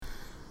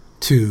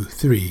2,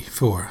 3,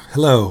 4.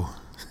 Hello.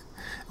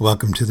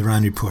 Welcome to the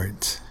Rohn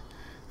Report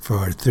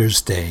for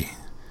Thursday,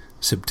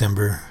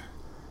 September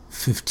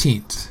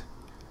 15th,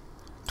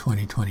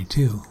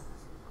 2022.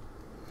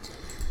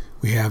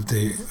 We have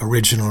the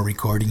original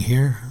recording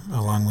here,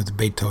 along with the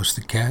Betos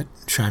the cat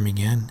chiming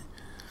in,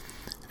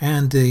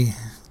 and the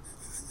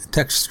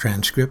text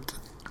transcript,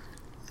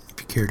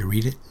 if you care to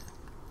read it.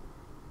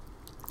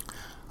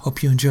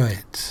 Hope you enjoy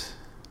it.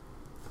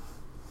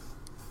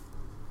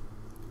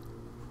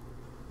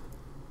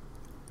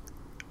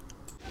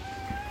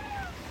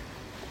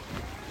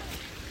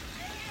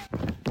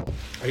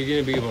 Are you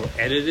going to be able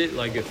to edit it,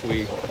 like if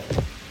we...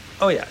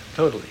 Oh yeah,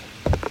 totally.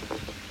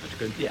 That's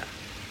good. Yeah.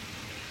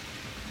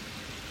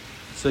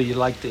 So you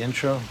like the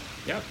intro?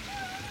 Yeah.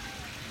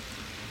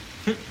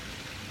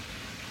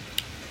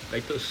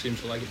 Betos seems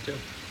to like it too.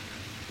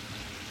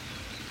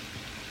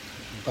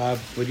 Bob,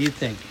 what do you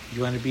think?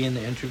 You want to be in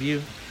the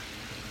interview?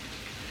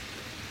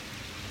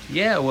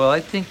 Yeah, well, I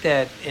think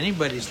that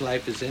anybody's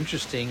life is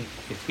interesting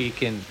if we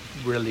can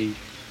really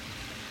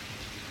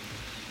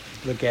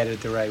look at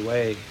it the right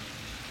way.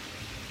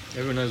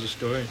 Everyone has a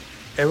story.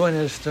 Everyone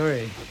has a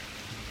story.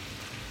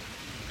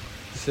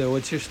 So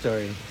what's your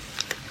story?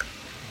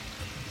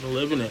 I'm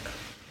living it.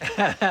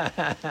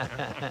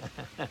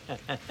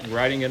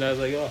 Writing it as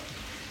I go.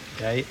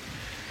 Right?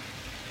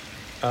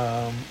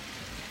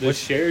 The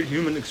shared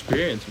human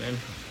experience, man.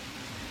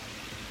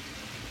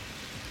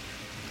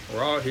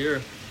 We're all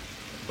here.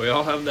 We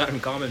all have that in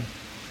common.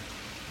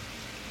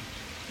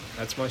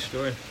 That's my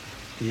story.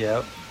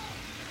 Yep.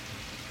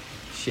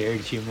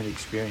 Shared human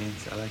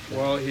experience. I like that.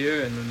 We're all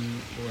here and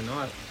then we're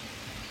not.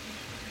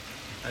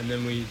 And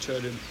then we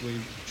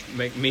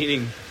make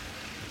meaning,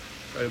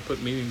 try to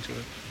put meaning to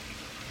it.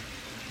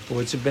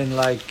 What's it been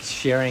like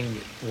sharing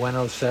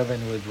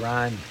 107 with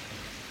Rohn?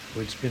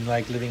 What's it been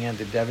like living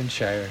under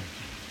Devonshire?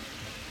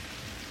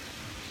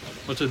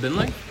 What's it been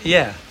like?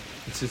 Yeah.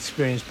 What's the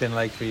experience been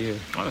like for you?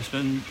 Oh, it's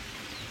been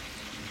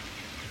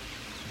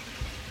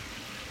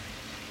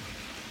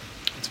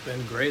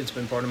great. It's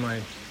been part of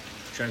my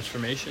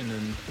transformation,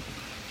 and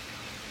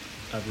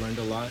I've learned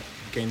a lot,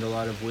 gained a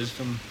lot of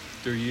wisdom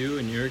through you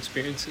and your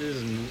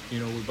experiences, and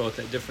we're both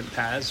at different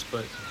paths,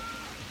 but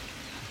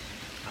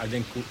I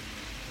think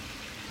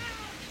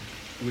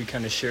we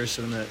kind of share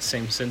some of that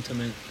same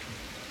sentiment,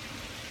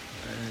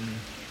 and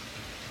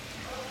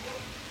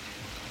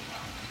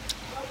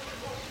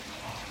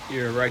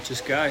you're a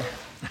righteous guy.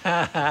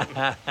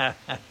 I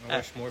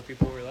wish more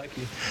people were like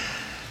you.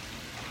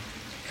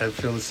 I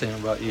feel the same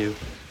about you.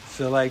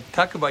 So,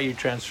 talk about your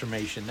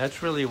transformation.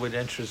 That's really what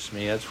interests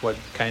me. That's what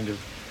kind of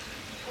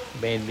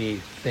made me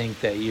think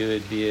that you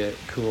would be a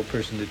cool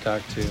person to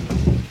talk to.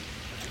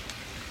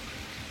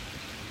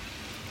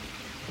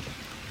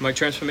 My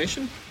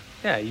transformation?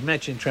 Yeah, you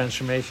mentioned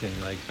transformation.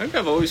 I think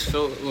I've always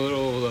felt a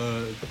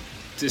little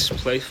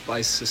displaced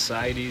by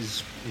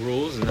society's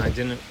rules, and I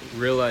didn't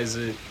realize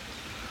it.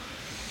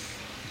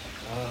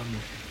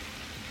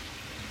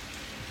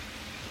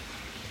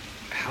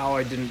 How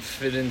I didn't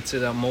fit into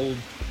that mold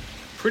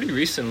pretty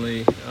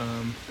recently.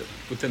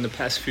 Within the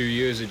past few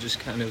years, it just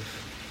kind of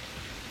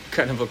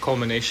a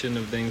culmination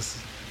of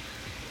things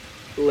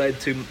led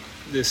to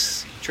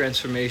this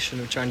transformation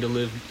of trying to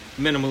live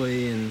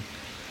minimally and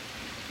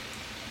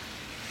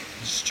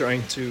just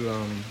trying to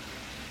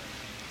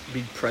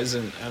be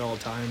present at all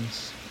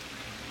times.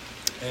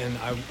 And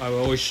I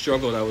always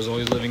struggled. I was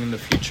always living in the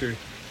future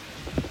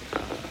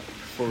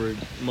for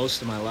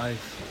most of my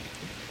life,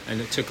 and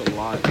it took a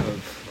lot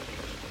of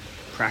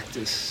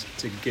practice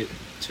to get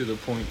to the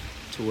point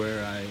to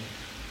where I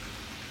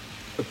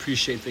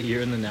appreciate the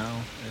here and the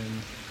now.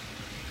 And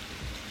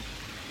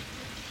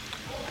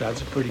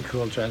that's a pretty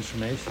cool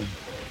transformation.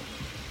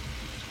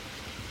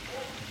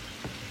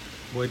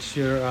 What's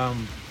your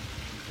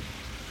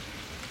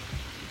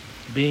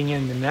being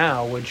in the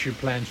now? What's your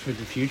plans for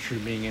the future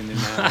being in the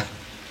now?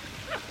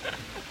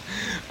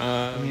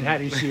 How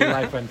do you see your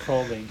life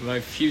unfolding? My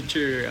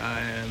future,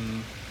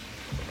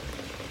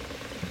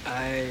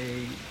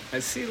 I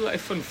see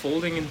life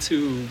unfolding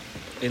into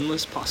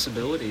endless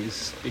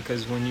possibilities,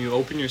 because when you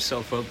open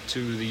yourself up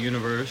to the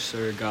universe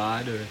or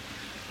God or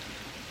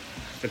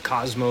the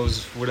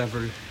cosmos,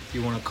 whatever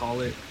you want to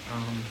call it,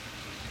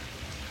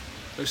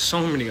 there's so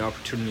many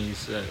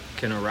opportunities that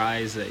can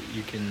arise that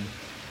you can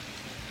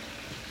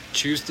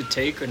choose to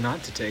take or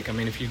not to take.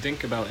 If you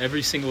think about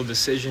every single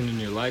decision in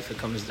your life, it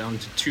comes down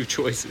to two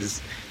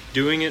choices: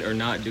 doing it or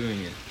not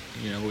doing it.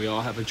 We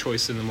all have a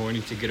choice in the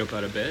morning to get up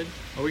out of bed,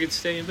 or we could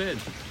stay in bed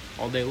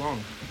all day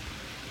long.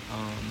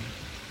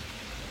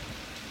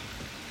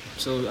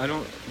 So I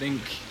don't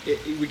think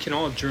we can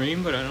all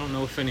dream, but I don't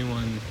know if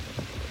anyone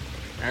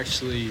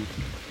actually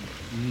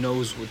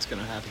knows what's going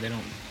to happen. They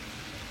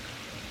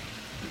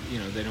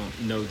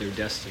don't know their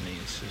destiny.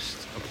 It's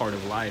just a part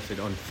of life. It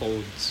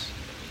unfolds.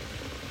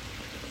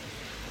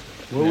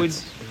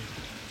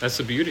 That's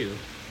the beauty of it.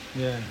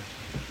 Yeah.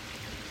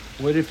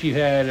 What if you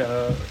had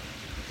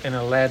an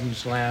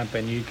Aladdin's lamp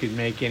and you could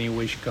make any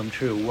wish come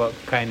true? What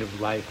kind of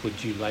life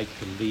would you like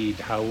to lead?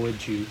 How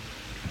would you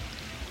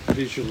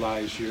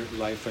visualize your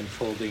life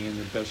unfolding in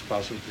the best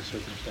possible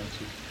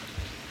circumstances?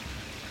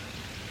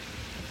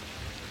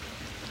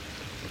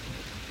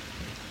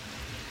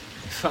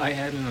 If I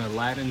had an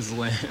Aladdin's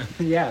lamp.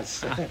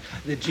 Yes.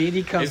 The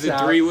genie comes Is it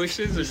out. 3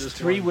 wishes or It's just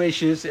 3 one?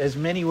 wishes, as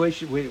many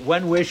wishes.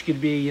 One wish could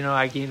be,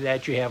 I can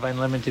let you have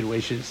unlimited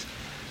wishes.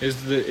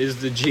 Is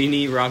the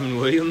genie Robin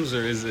Williams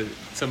or is it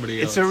somebody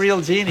else? It's a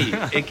real genie.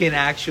 It can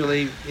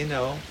actually,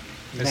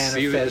 Yes,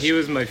 manifest. He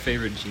was my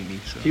favorite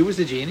genie. So. He was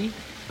a genie?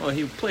 Well,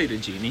 he played a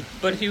genie,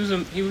 but he was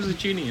a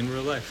genie in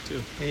real life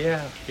too.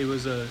 Yeah. He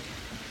was a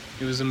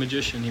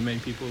magician. He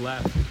made people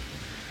laugh.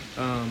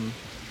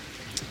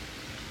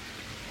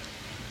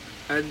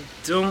 I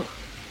don't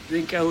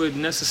think I would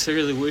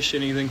necessarily wish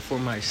anything for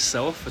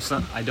myself. It's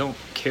not. I don't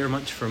care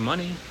much for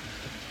money.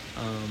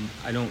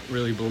 I don't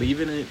really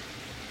believe in it.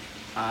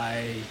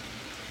 I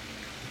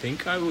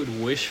think I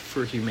would wish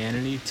for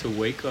humanity to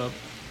wake up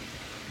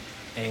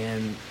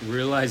and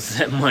realize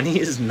that money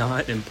is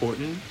not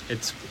important.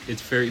 It's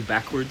very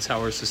backwards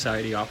how our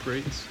society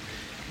operates.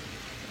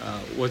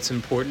 What's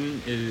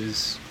important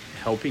is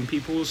helping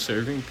people,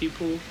 serving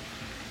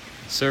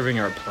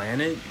our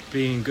planet,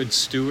 being good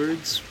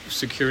stewards,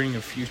 securing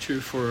a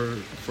future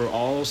for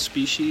all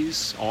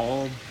species,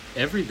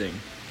 everything.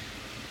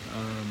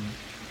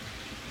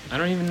 I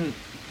don't even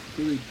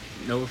really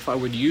know if I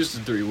would use the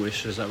 3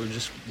 wishes. I would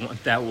just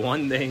want that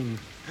one thing.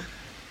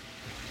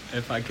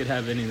 If I could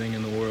have anything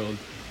in the world,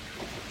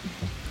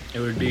 it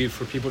would be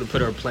for people to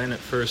put our planet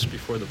first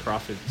before the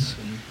profits.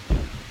 And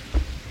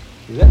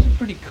That's a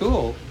pretty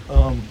cool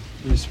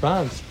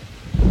response,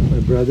 my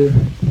brother.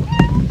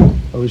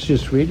 I was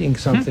just reading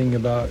something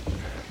about,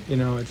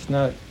 it's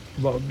not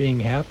about being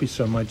happy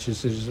so much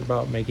as it is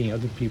about making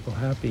other people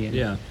happy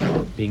and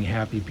being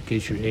happy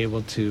because you're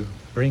able to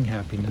bring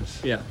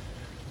happiness. Yeah.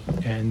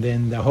 And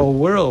then the whole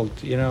world,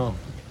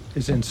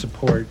 is in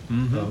support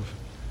of.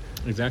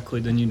 Exactly.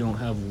 Then you don't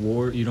have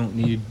war. You don't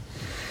need.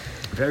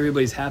 If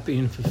everybody's happy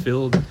and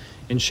fulfilled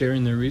in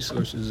sharing their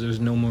resources, there's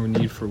no more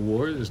need for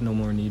war. There's no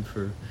more need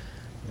for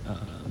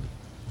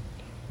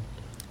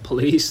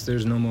police.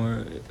 There's no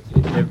more.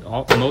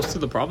 Most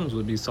of the problems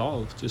would be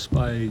solved just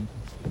by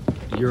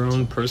your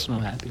own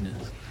personal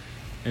happiness,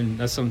 and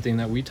that's something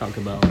that we talk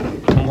about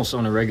almost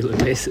on a regular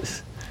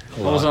basis,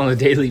 almost on a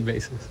daily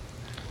basis.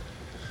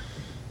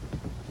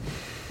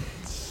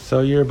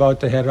 So you're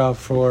about to head off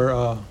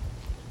for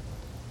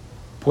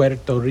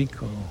Puerto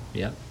Rico.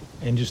 Yeah.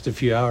 In just a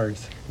few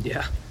hours.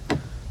 Yeah.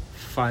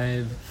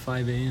 5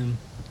 a.m.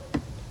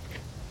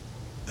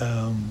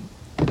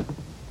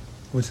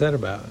 What's that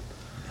about?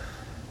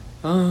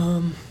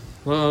 Well,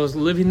 I was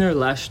living there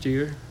last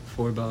year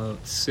for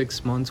about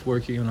 6 months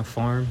working on a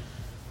farm,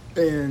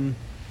 and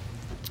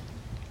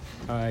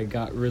I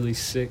got really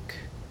sick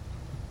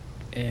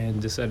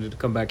and decided to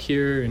come back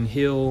here and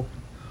heal.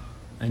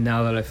 And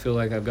now that I feel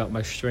like I've got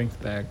my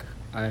strength back,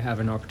 I have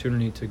an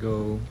opportunity to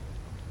go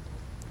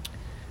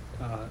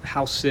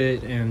house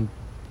sit and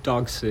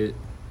dog sit,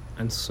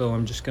 and so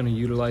I'm just going to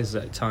utilize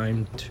that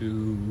time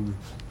to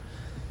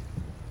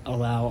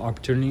allow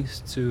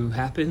opportunities to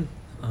happen,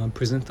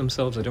 present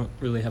themselves. I don't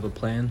really have a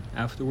plan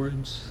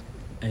afterwards,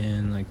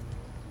 and I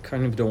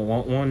kind of don't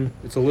want one.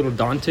 It's a little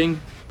daunting,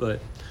 but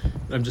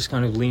I'm just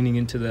kind of leaning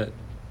into that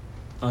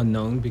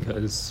unknown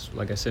because,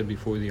 like I said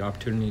before, the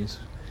opportunities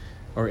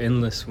are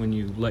endless when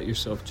you let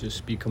yourself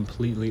just be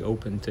completely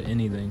open to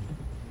anything.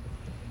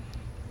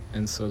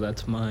 And so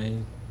that's my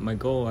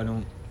goal.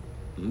 I'm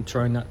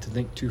trying not to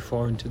think too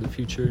far into the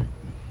future.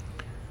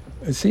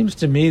 It seems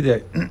to me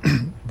that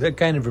that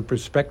kind of a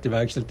perspective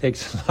actually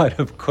takes a lot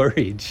of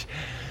courage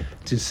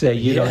to say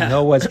you don't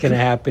know what's going to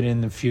happen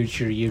in the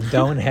future. You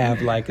don't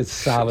have like a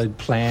solid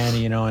plan,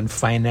 and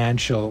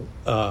financial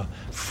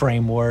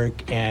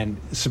framework and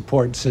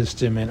support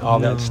system and all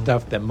that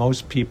stuff that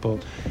most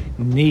people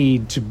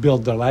need to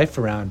build their life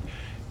around.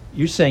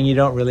 You're saying you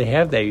don't really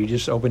have that. You're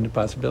just open to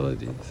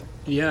possibilities.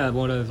 Yeah,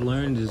 what I've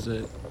learned is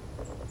that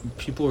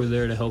people are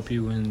there to help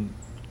you when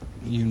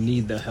you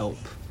need the help.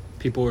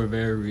 People are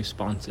very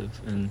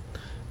responsive, and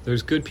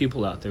there's good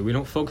people out there. We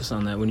don't focus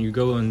on that. When you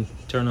go and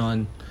turn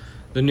on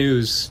the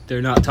news,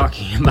 they're not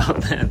talking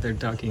about that. They're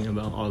talking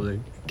about all the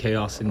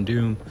chaos and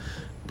doom.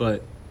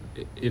 But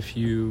if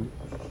you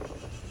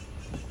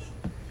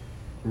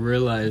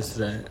realize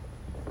that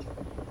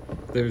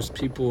there's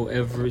people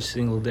every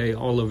single day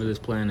all over this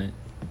planet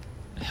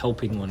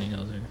helping one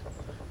another,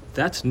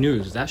 that's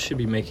news. That should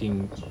be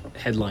making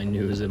headline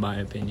news, in my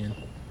opinion.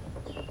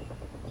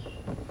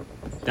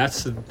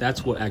 That's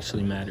what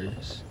actually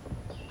matters.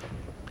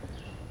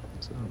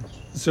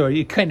 So are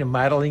you kind of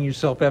modeling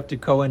yourself after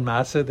Ko and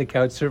Masa, the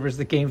couch surfers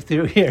that came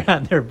through here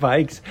on their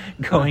bikes,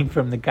 going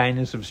from the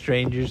kindness of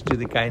strangers to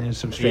the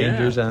kindness of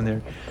strangers on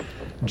their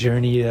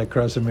journey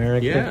across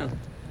America? Yeah,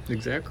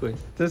 exactly.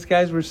 Those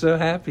guys were so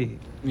happy.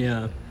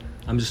 Yeah,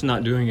 I'm just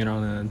not doing it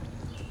on a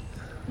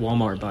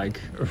Walmart bike.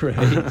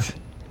 Right.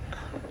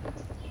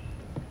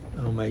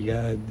 Oh my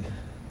God.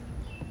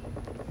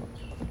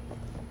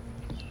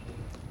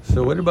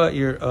 So what about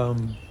your,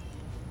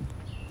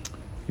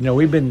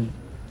 we've been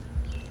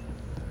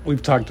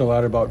we've talked a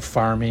lot about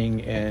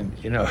farming, and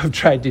I've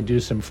tried to do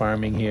some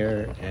farming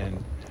here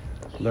and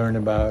learn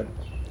about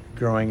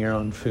growing your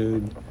own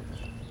food.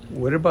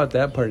 What about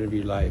that part of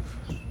your life?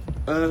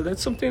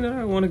 That's something that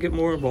I want to get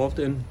more involved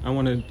in. I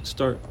want to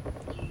start,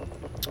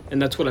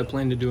 and that's what I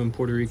plan to do in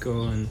Puerto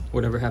Rico, and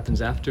whatever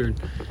happens after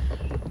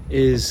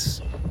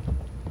is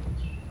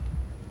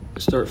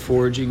start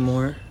foraging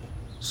more,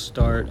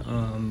 start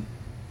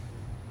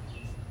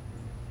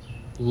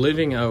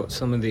living out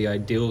some of the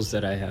ideals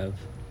that I have.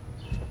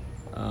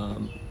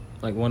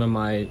 Like one of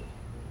my,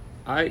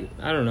 I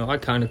don't know, I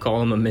kind of call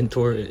him a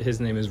mentor. His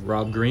name is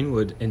Rob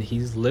Greenwood, and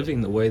he's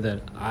living the way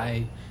that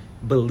I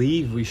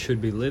believe we should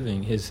be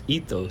living. His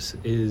ethos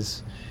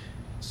is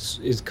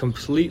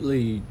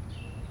completely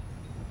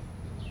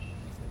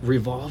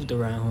revolved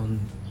around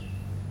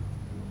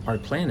our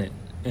planet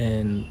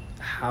and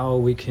how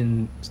we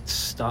can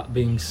stop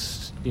being,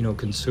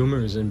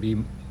 consumers and be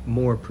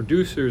more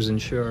producers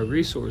and share our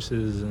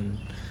resources. And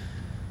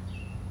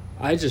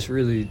I just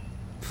really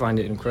find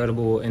it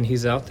incredible. And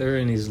he's out there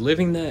and he's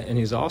living that, and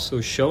he's also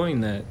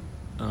showing that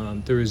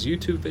through his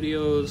YouTube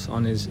videos,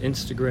 on his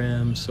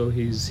Instagram. So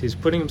he's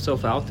putting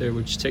himself out there,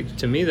 which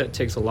to me that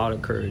takes a lot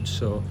of courage.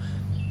 So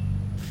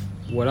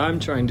what I'm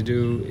trying to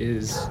do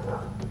is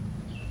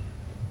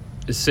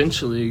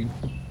essentially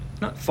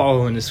not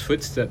follow in his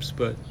footsteps,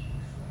 but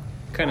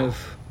kind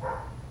of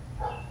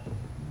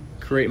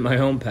create my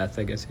own path,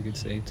 I guess you could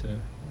say,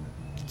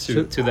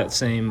 to that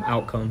same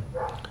outcome.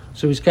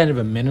 So he's kind of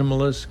a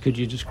minimalist. Could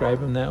you describe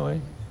him that way?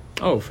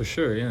 Oh, for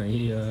sure. Yeah,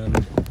 he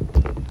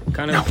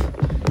kind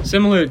of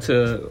similar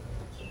to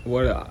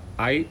how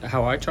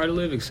I try to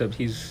live, except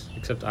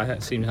I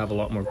seem to have a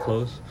lot more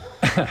clothes.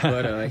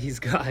 But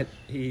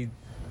he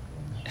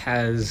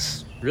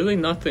has really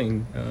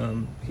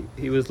nothing.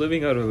 He was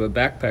living out of a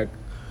backpack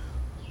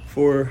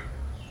for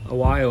a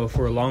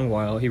long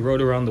while. He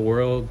rode around the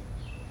world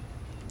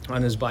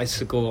on his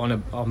bicycle, on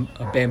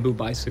a bamboo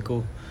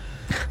bicycle.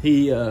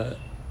 He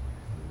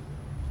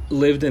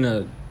lived in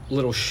a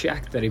little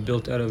shack that he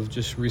built out of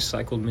just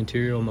recycled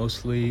material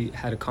mostly,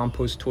 had a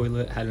compost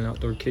toilet, had an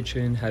outdoor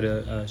kitchen, had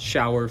a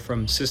shower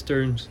from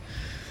cisterns,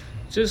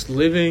 just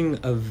living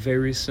a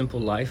very simple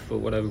life. But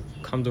what I've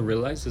come to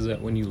realize is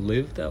that when you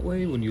live that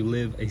way, when you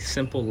live a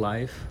simple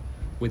life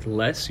with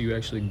less, you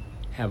actually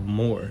have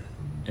more.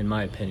 In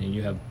my opinion,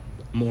 you have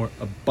more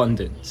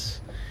abundance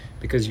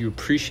because you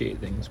appreciate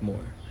things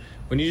more.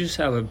 When you just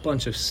have a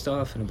bunch of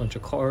stuff and a bunch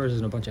of cars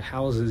and a bunch of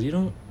houses,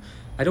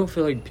 I don't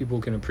feel like people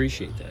can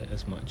appreciate that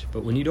as much.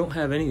 But when you don't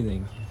have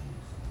anything,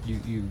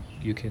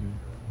 you can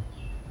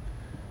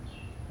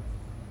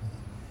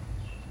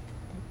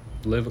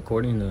live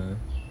according to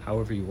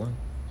however you want.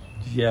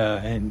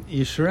 Yeah, and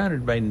you're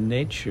surrounded by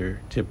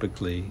nature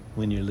typically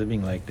when you're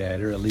living like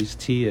that, or at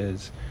least he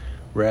is,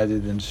 rather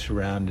than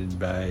surrounded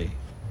by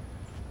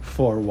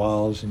four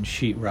walls and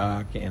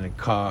sheetrock and a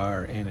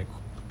car and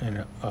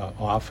an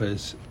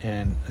office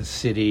and a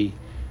city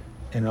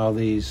and all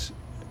these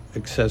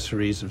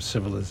accessories of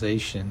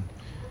civilization.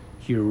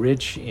 You're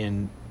rich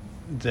in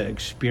the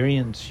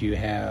experience you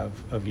have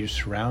of your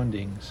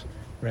surroundings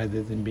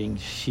rather than being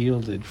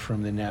shielded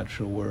from the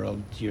natural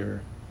world.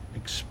 You're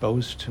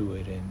exposed to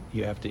it, and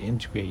you have to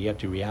integrate, you have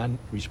to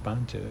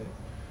respond to it.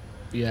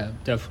 Yeah,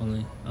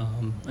 definitely.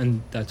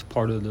 And that's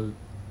part of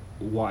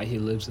why he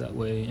lives that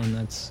way, and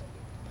that's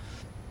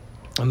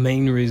a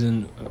main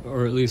reason,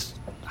 or at least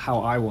how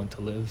I want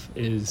to live,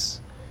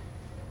 is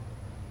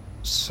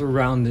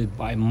surrounded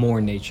by more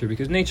nature,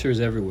 because nature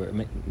is everywhere.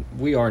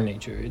 We are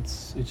nature.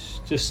 It's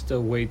just a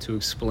way to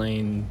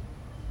explain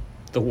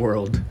the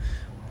world,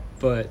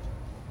 but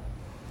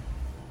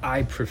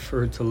I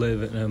prefer to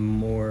live in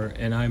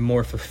and I'm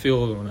more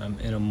fulfilled when I'm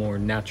in a more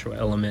natural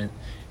element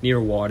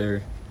near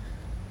water.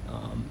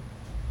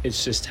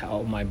 It's just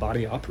how my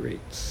body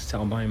operates, it's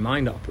how my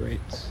mind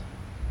operates,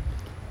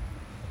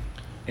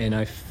 and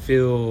I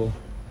feel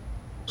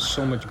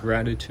so much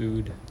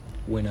gratitude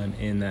when I'm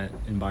in that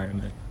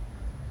environment.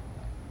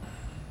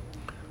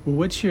 Well,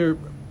 what's your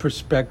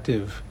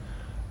perspective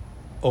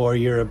or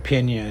your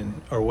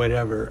opinion or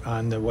whatever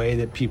on the way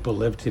that people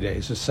live today,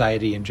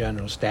 society in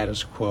general,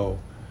 status quo,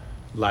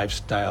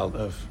 lifestyle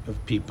of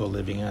people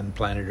living on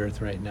planet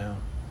Earth right now?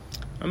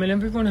 I mean,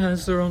 everyone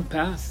has their own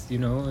path,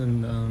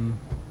 and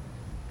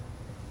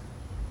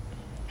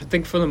I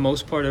think for the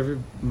most part,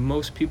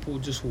 most people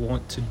just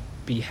want to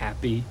be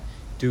happy,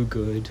 do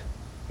good,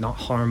 not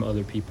harm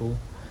other people.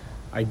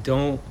 I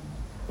don't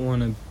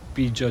want to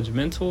be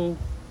judgmental,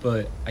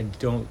 but I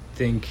don't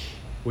think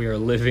we are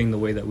living the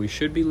way that we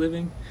should be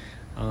living.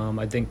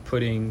 I think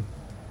putting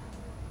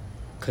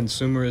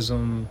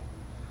consumerism,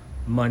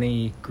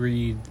 money,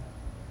 greed,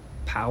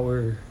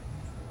 power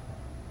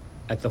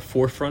at the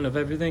forefront of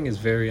everything is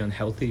very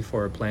unhealthy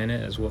for our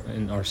planet as well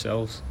and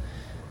ourselves.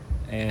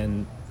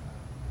 And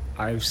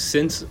I've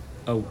since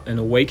an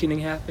awakening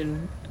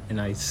happened, and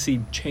I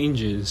see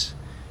changes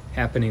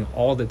happening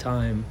all the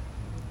time.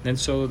 And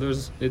so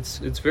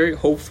it's very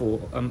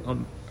hopeful.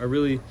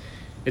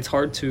 It's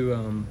hard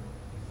to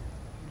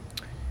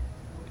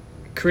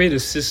create a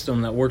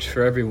system that works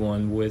for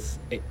everyone with,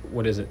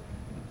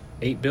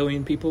 8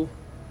 billion people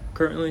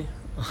currently?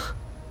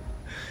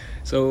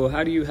 So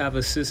how do you have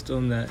a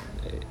system that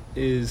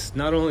is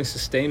not only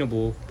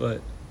sustainable,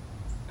 but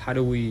how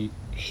do we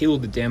heal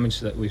the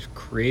damage that we've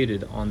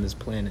created on this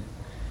planet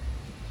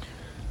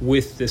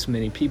with this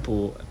many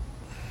people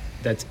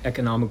that's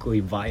economically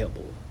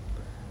viable?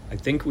 I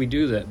think we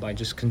do that by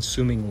just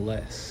consuming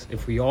less.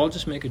 If we all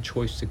just make a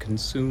choice to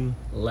consume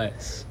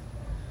less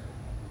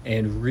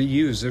and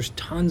reuse, there's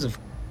tons of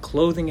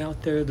clothing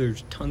out there,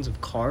 there's tons of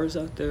cars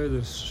out there,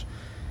 there's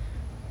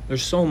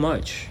so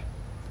much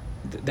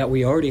that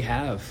we already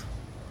have.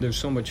 There's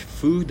so much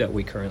food that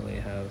we currently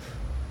have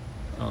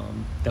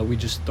that we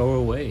just throw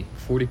away.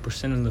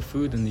 40% of the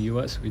food in the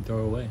U.S. we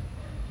throw away.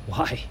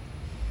 Why?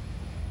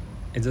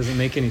 It doesn't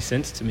make any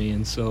sense to me.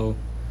 And so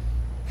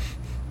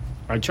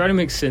I try to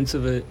make sense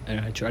of it, and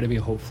I try to be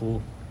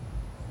hopeful,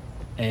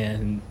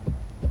 and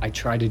I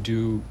try to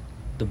do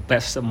the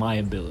best of my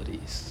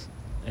abilities.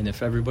 And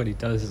if everybody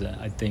does that,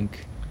 I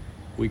think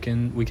we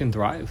can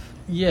thrive.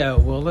 Yeah,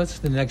 well, that's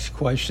the next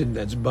question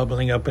that's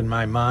bubbling up in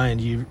my mind.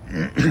 You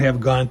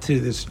have gone through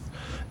this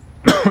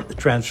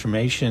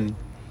transformation,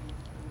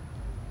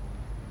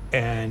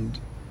 and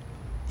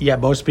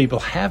most people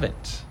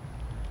haven't.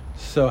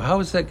 So how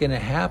is that going to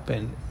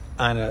happen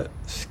on a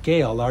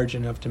scale large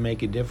enough to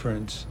make a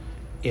difference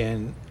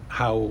in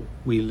how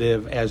we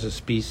live as a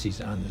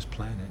species on this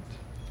planet?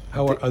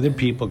 How are other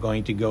people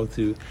going to go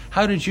through?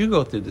 How did you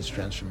go through this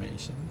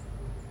transformation?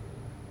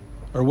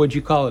 Or would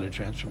you call it a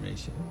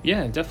transformation?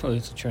 Yeah, definitely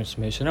it's a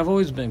transformation. I've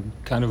always been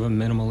kind of a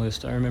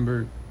minimalist. I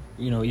remember,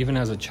 even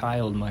as a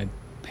child, my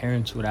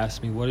parents would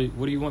ask me, what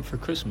do you want for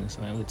Christmas?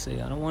 And I would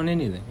say, I don't want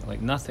anything,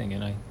 like nothing.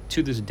 And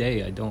to this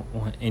day, I don't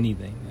want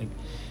anything. Like,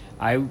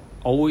 I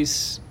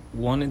always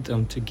wanted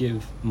them to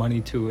give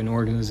money to an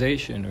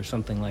organization or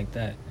something like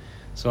that.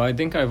 So I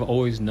think I've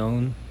always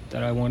known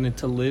that I wanted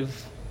to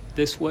live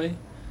this way.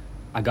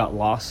 I got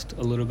lost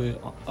a little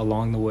bit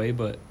along the way,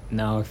 but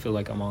now I feel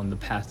like I'm on the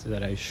path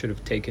that I should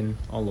have taken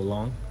all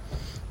along.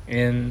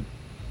 And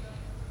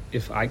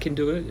if I can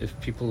do it, if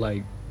people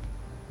like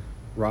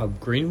Rob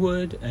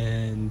Greenwood,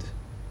 and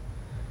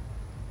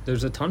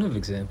there's a ton of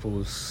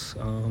examples,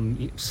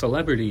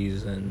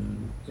 celebrities,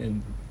 and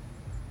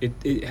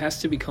it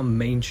has to become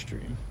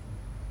mainstream,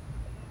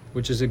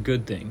 which is a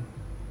good thing.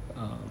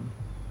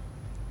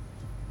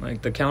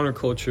 Like the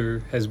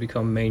counterculture has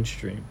become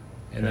mainstream,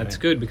 and that's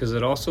good because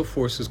it also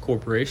forces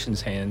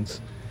corporations' hands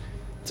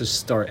to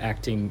start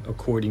acting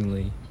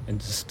accordingly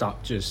and to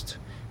stop just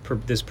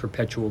this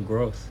perpetual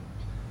growth.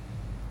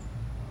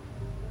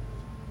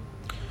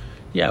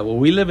 Yeah, well,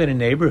 we live in a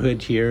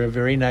neighborhood here, a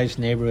very nice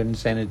neighborhood in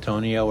San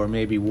Antonio, where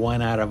maybe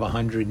 1 out of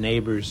 100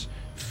 neighbors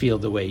feel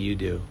the way you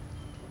do.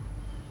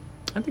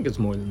 I think it's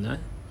more than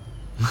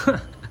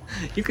that.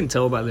 You can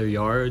tell by their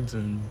yards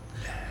and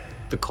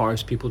the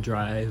cars people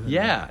drive.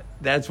 Yeah,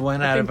 that's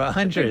 1 out of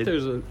 100.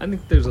 I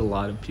think there's a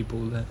lot of people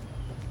that,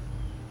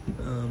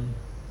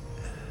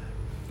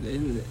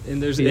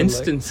 and there's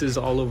instances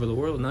all over the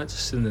world, not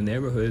just in the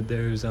neighborhood.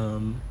 There's, I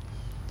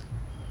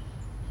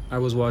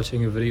was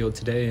watching a video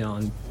today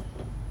on,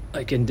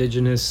 like,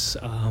 indigenous,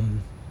 the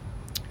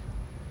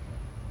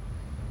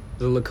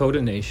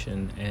Lakota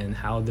Nation, and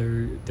how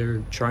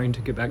they're trying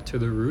to get back to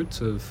their roots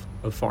of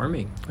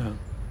farming. Oh.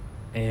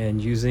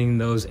 And using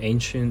those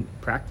ancient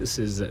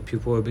practices that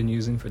people have been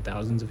using for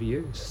thousands of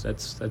years.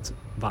 That's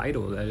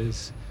vital. That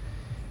is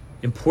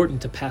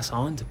important to pass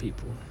on to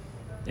people.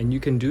 And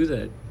you can do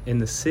that in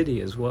the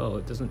city as well.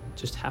 It doesn't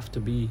just have to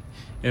be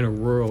in a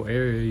rural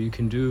area. You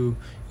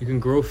can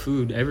grow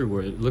food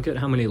everywhere. Look at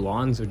how many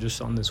lawns are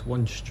just on this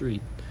one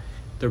street.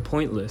 They're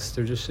pointless.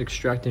 They're just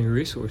extracting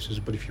resources.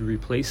 But if you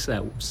replace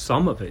that,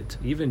 some of it,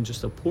 even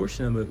just a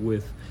portion of it,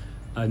 with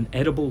an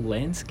edible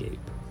landscape,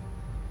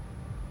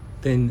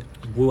 then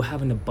we'll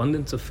have an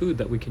abundance of food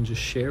that we can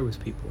just share with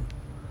people.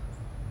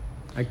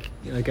 I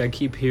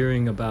keep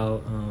hearing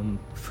about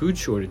food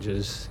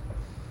shortages.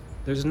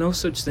 There's no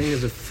such thing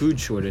as a food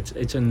shortage.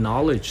 It's a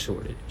knowledge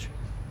shortage.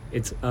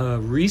 It's a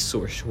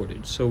resource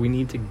shortage. So we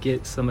need to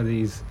get some of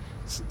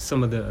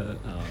the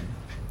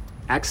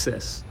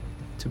access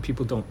to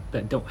people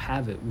that don't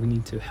have it. We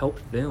need to help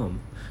them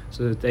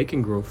so that they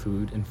can grow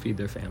food and feed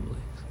their families.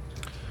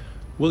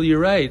 Well, you're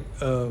right.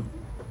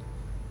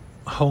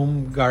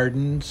 Home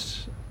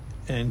gardens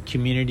and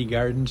community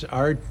gardens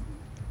are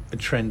a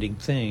trending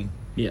thing.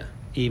 Yeah.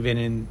 Even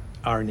in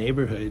our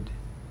neighborhood,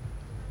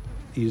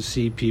 you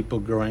see people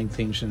growing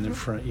things in their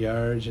front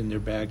yards, in their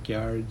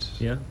backyards.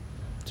 Yeah,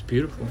 it's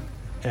beautiful.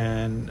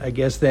 And I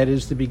guess that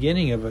is the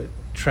beginning of a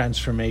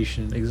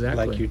transformation,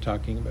 exactly, like you're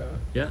talking about.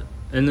 Yeah,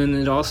 and then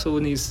it also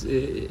needs,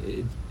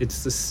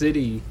 it's the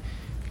city,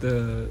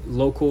 the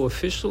local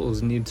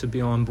officials need to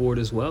be on board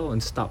as well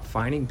and stop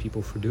fining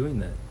people for doing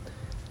that.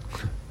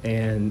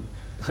 And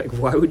like,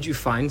 why would you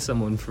fine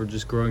someone for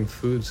just growing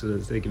food so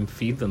that they can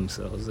feed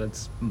themselves?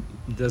 That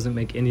doesn't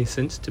make any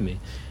sense to me.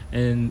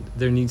 And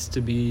there needs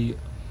to be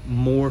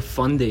more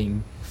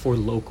funding for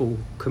local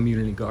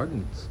community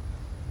gardens.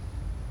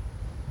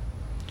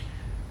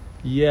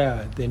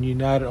 Yeah, then you're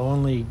not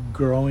only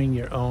growing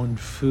your own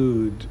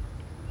food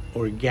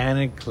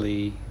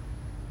organically,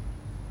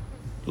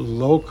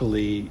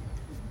 locally,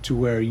 to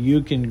where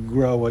you can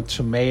grow a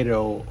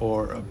tomato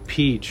or a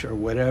peach or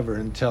whatever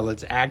until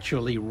it's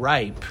actually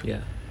ripe.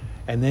 Yeah.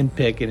 And then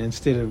pick it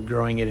instead of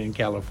growing it in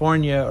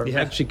California or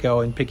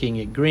Mexico and picking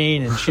it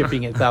green and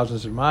shipping it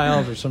thousands of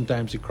miles or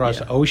sometimes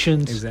across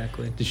oceans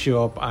to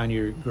show up on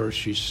your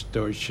grocery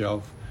store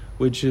shelf,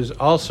 which is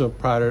also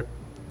part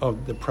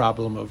of the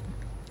problem of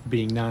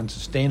being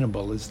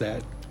non-sustainable, is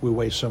that we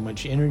waste so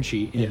much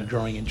energy in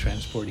growing and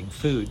transporting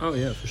food. Oh,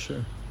 yeah, for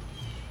sure.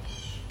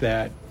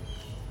 That,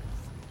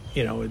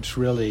 it's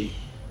really...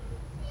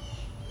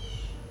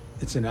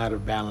 It's an out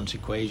of balance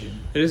equation.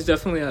 It is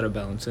definitely out of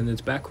balance, and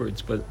it's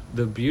backwards. But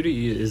the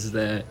beauty is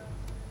that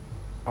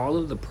all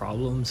of the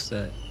problems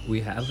that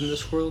we have in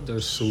this world,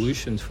 there's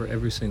solutions for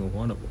every single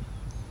one of them.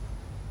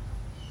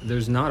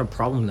 There's not a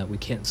problem that we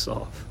can't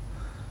solve.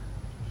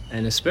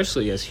 And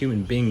especially as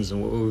human beings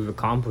and what we've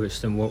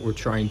accomplished and what we're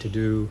trying to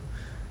do,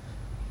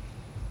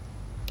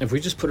 if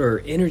we just put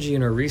our energy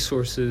and our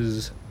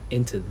resources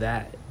into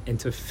that,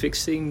 into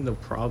fixing the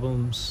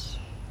problems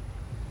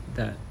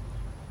that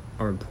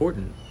are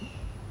important,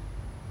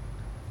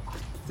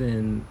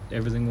 then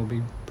everything will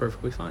be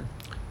perfectly fine.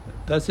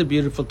 That's a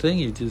beautiful thing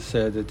you just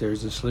said, that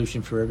there's a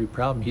solution for every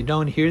problem. You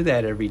don't hear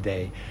that every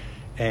day.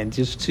 And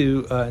just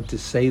to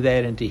say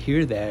that and to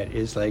hear that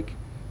is like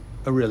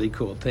a really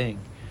cool thing.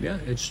 Yeah,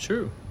 it's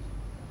true.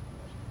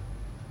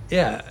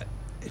 Yeah,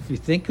 if you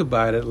think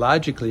about it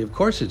logically, of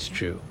course it's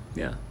true.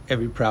 Yeah.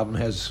 Every problem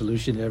has a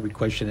solution, every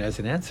question has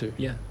an answer.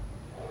 Yeah.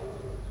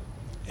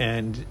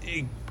 And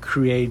it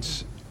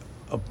creates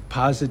a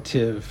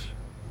positive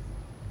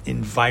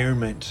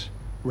environment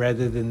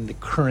rather than the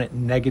current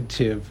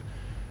negative,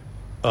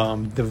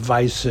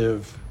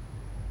 divisive,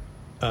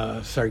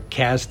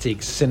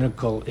 sarcastic,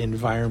 cynical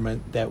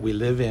environment that we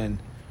live in,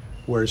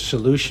 where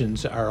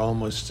solutions are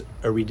almost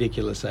a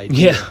ridiculous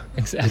idea. Yeah,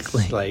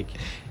 exactly. It's like,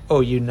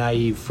 oh, you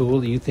naive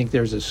fool, you think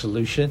there's a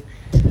solution?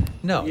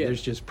 No,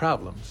 there's just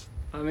problems.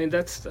 I mean,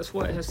 that's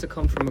why it has to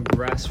come from a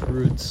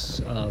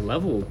grassroots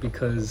level,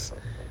 because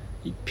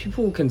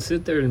people can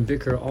sit there and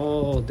bicker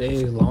all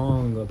day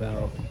long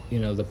about,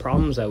 the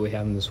problems that we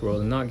have in this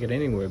world and not get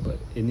anywhere, but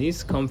it needs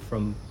to come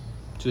from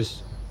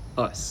just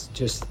us,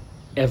 just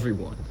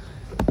everyone,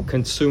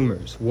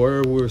 consumers,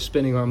 where we're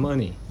spending our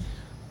money,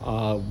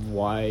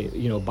 why,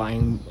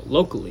 buying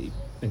locally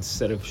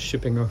instead of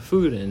shipping our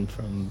food in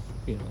from,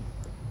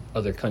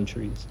 other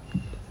countries.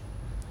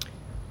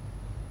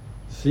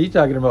 So you're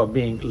talking about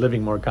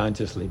living more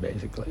consciously,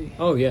 basically.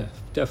 Oh, yeah,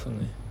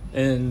 definitely.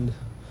 And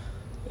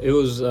it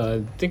was,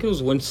 I think it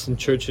was Winston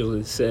Churchill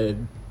that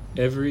said,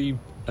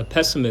 a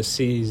pessimist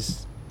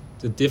sees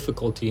the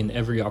difficulty in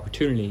every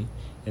opportunity,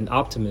 an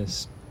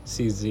optimist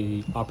sees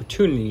the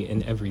opportunity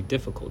in every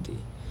difficulty.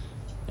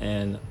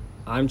 And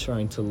I'm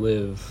trying to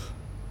live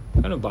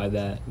kind of by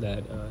that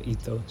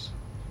ethos.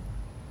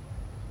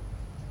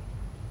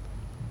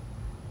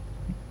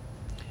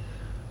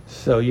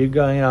 So you're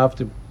going off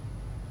to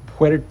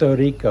Puerto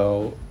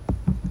Rico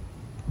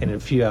in a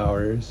few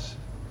hours.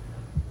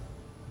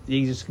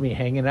 You just gonna be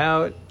hanging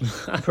out,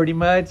 pretty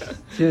much,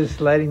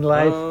 just letting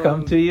life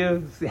come to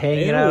you,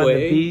 hanging out on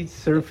the beach,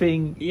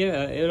 surfing,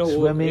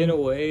 swimming. In a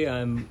way,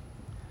 I'm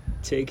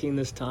taking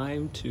this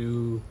time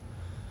to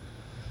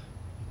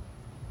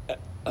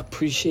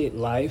appreciate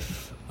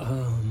life,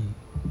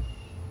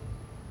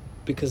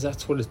 because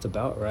that's what it's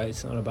about, right?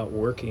 It's not about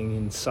working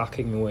and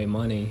socking away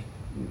money.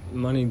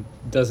 Money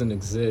doesn't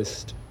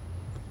exist.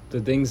 The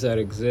things that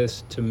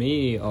exist to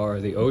me are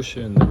the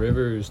ocean, the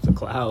rivers, the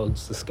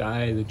clouds, the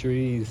sky, the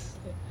trees.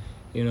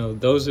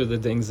 Those are the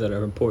things that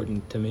are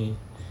important to me.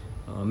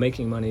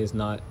 Making money is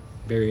not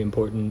very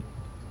important,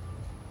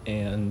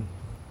 and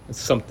it's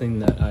something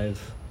that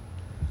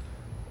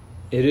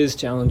it is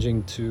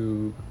challenging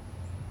to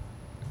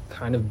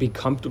kind of be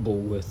comfortable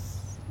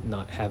with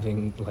not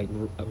having like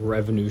a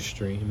revenue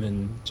stream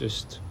and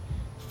just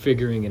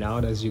figuring it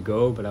out as you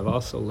go. But I've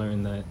also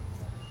learned that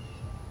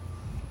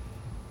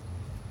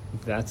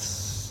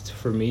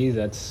for me,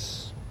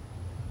 those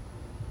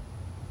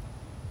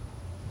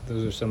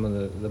are some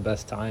of the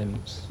best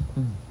times.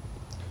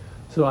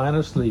 So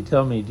honestly,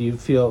 tell me, do you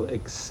feel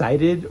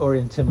excited or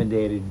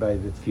intimidated by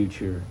the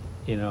future,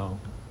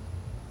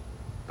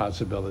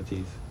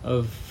 possibilities?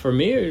 For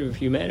me, or of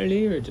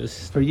humanity, or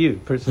just... For you,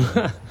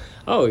 personally.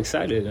 Oh,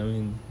 excited. I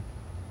mean,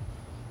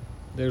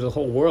 there's a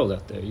whole world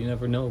out there. You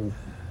never know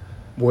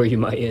where you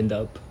might end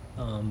up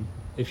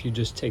if you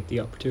just take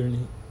the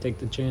opportunity, take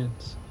the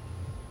chance.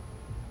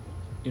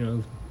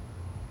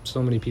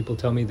 So many people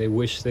tell me they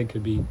wish they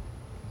could be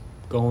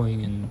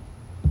going and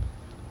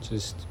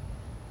just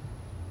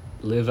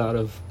live out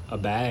of a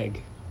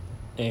bag.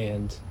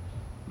 And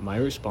my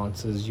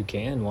response is, you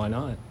can, why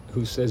not?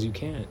 Who says you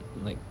can't?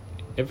 Like,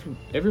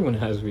 everyone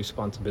has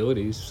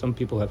responsibilities. Some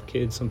people have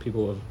kids, some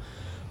people have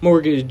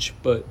mortgage,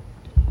 but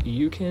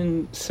you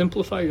can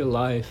simplify your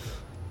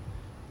life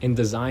and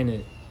design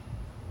it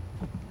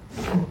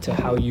to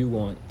how you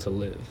want to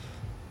live.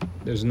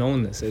 There's no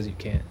one that says you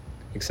can't,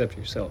 except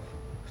yourself.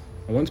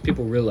 And once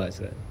people realize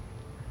that,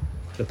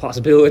 the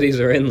possibilities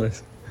are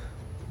endless.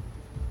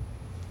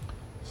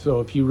 So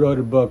if you wrote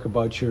a book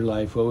about your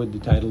life, what would the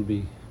title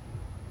be?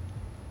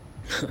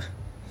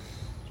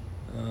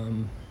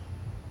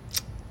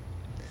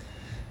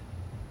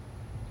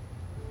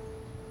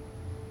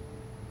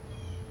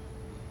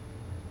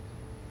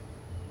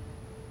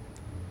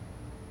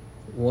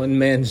 One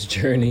man's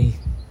journey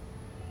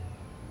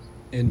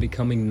in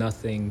becoming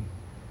nothing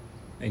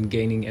and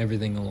gaining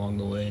everything along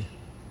the way.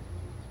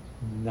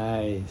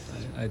 Nice.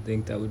 I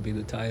think that would be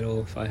the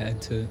title if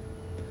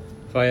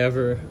I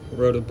ever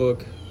wrote a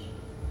book.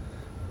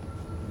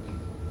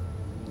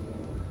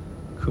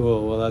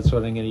 Cool. Well, that's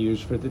what I'm going to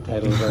use for the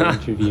title of our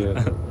interview.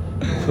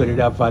 Put it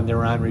up on the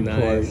Rohn Report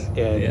Nice.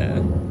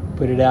 and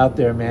put it out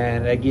there,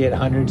 man. I get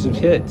hundreds of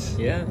hits.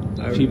 Yeah.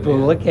 People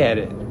look at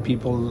it.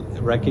 People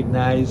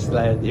recognize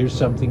that here's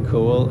something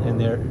cool,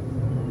 and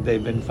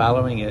they've been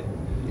following it.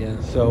 Yeah.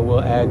 So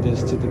we'll add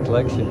this to the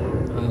collection.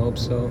 I hope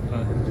so.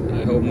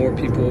 I hope more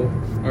people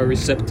are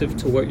receptive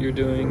to what you're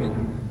doing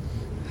and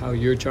how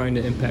you're trying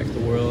to impact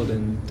the world,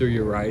 and through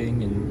your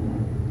writing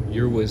and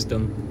your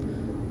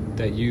wisdom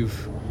that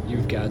you've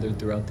gathered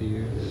throughout the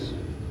years.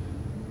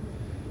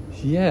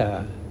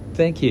 Yeah,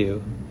 thank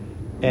you.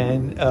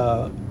 And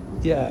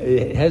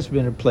it has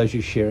been a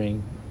pleasure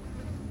sharing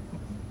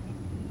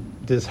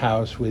this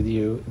house with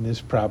you and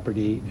this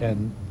property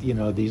and,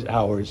 these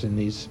hours and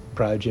these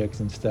projects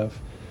and stuff.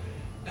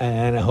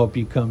 And I hope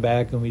you come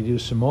back and we do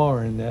some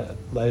more, and that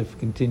life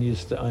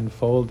continues to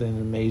unfold in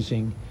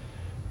amazing,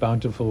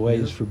 bountiful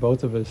ways for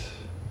both of us.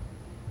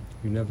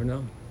 You never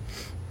know.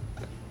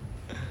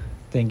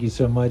 Thank you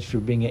so much for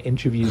being an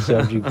interview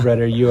subject,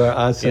 brother. You are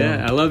awesome.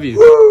 Yeah, I love you.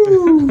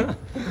 Woo!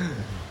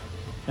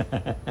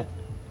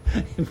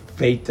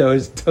 Beto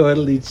is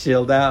totally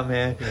chilled out,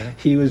 man. Yeah.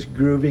 He was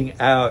grooving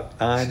out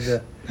on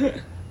the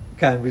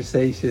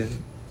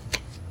conversation.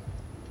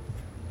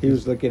 He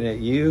was looking at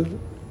you,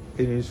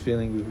 and he was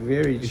feeling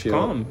very He's chill.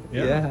 calm.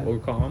 Yeah. Or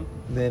calm.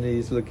 And then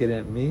he's looking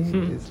at me.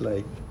 It's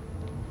like,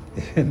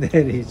 and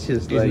then he's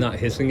just He's like, not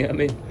hissing at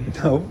me.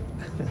 nope.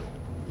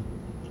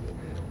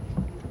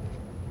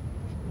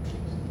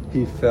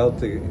 He felt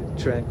the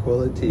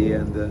tranquility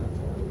and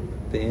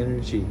the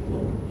energy.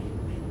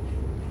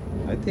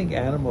 I think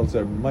animals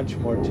are much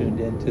more tuned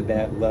into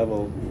that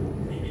level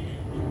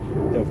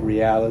of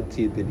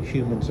reality than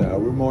humans are.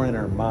 We're more in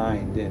our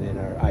mind and in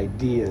our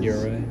ideas. You're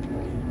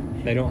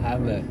right. They don't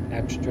have that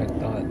abstract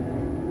thought.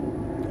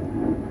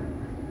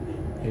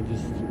 They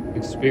just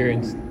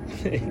experience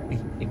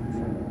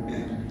things.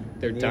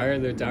 They're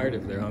tired, they're tired.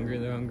 If they're hungry,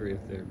 they're hungry.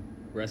 If they're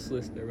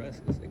restless, they're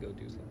restless. They go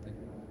do something.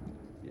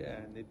 Yeah,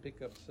 and they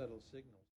pick up subtle signals.